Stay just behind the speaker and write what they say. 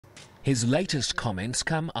His latest comments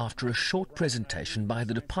come after a short presentation by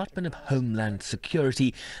the Department of Homeland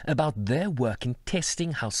Security about their work in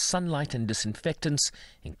testing how sunlight and disinfectants,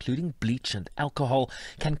 including bleach and alcohol,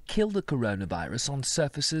 can kill the coronavirus on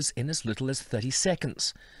surfaces in as little as 30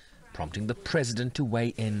 seconds, prompting the president to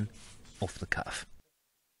weigh in off the cuff.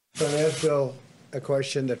 So I asked Bill a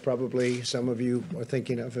question that probably some of you are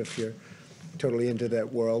thinking of if you're totally into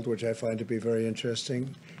that world, which I find to be very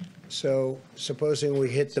interesting. So supposing we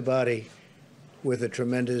hit the body with a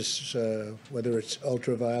tremendous, whether it's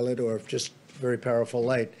ultraviolet or just very powerful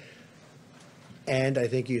light, and I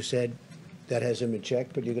think you said that hasn't been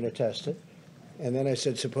checked, but you're going to test it. And then I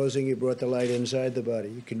said, supposing you brought the light inside the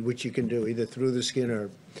body, which you can do either through the skin or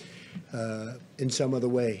in some other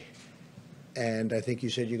way. And I think you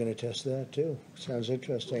said you're going to test that too. Sounds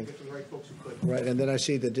interesting. Right, and then I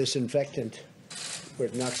see the disinfectant where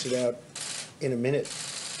it knocks it out in a minute.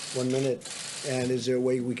 1 minute, and is there a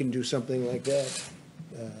way we can do something like that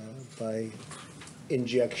by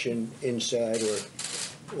injection inside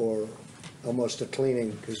or almost a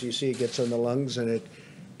cleaning? Because you see it gets on the lungs and it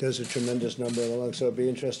does a tremendous number of the lungs, so it'd be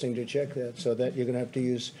interesting to check that. So that you're going to have to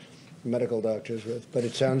use medical doctors with, but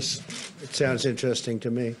it sounds interesting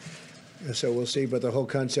to me. So we'll see. But the whole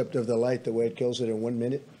concept of the light, the way it kills it in 1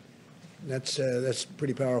 minute, that's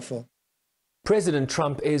pretty powerful. President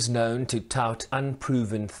Trump is known to tout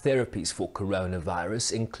unproven therapies for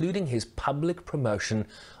coronavirus, including his public promotion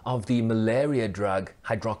of the malaria drug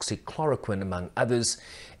hydroxychloroquine, among others,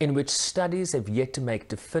 in which studies have yet to make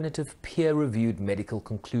definitive peer-reviewed medical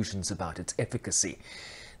conclusions about its efficacy.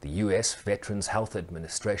 The U.S. Veterans Health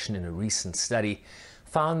Administration, in a recent study,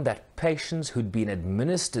 found that patients who'd been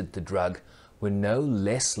administered the drug were no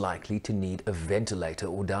less likely to need a ventilator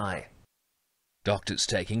or die. Doctors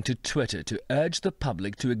taking to Twitter to urge the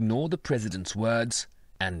public to ignore the president's words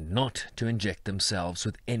and not to inject themselves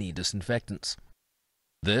with any disinfectants.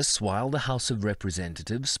 This while the House of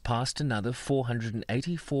Representatives passed another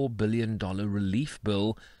 $484 billion relief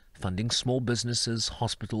bill funding small businesses,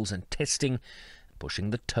 hospitals and testing, pushing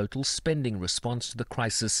the total spending response to the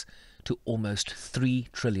crisis to almost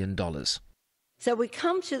 $3 trillion. So we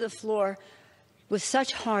come to the floor with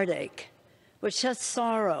such heartache, with such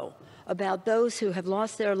sorrow, about those who have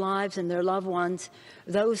lost their lives and their loved ones,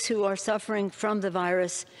 those who are suffering from the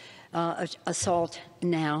virus assault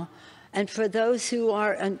now, and for those who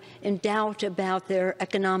are in doubt about their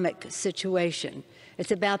economic situation.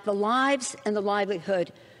 It's about the lives and the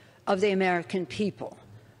livelihood of the American people.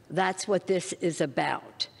 That's what this is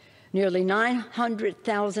about. Nearly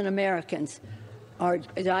 900,000 Americans are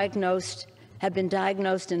have been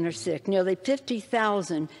diagnosed and are sick. Nearly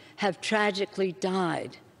 50,000 have tragically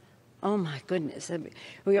died. Oh my goodness,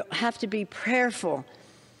 we have to be prayerful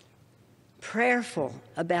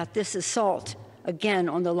about this assault, again,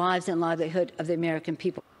 on the lives and livelihood of the American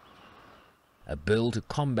people. A bill to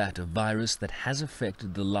combat a virus that has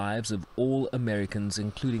affected the lives of all Americans,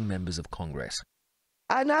 including members of Congress.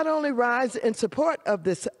 I not only rise in support of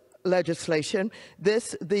this legislation,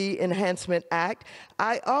 the Enhancement Act,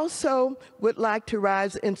 I also would like to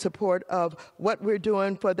rise in support of what we're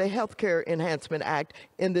doing for the Healthcare Enhancement Act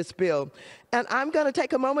in this bill. And I'm going to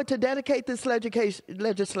take a moment to dedicate this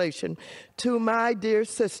legislation to my dear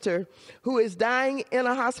sister who is dying in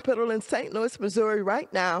a hospital in St. Louis, Missouri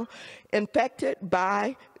right now, infected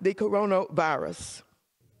by the coronavirus.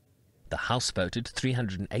 The House voted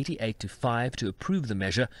 388 to 5 to approve the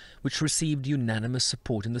measure, which received unanimous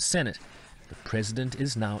support in the Senate. The president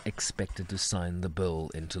is now expected to sign the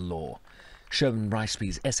bill into law. Sherman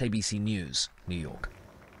Riceby's SABC News, New York.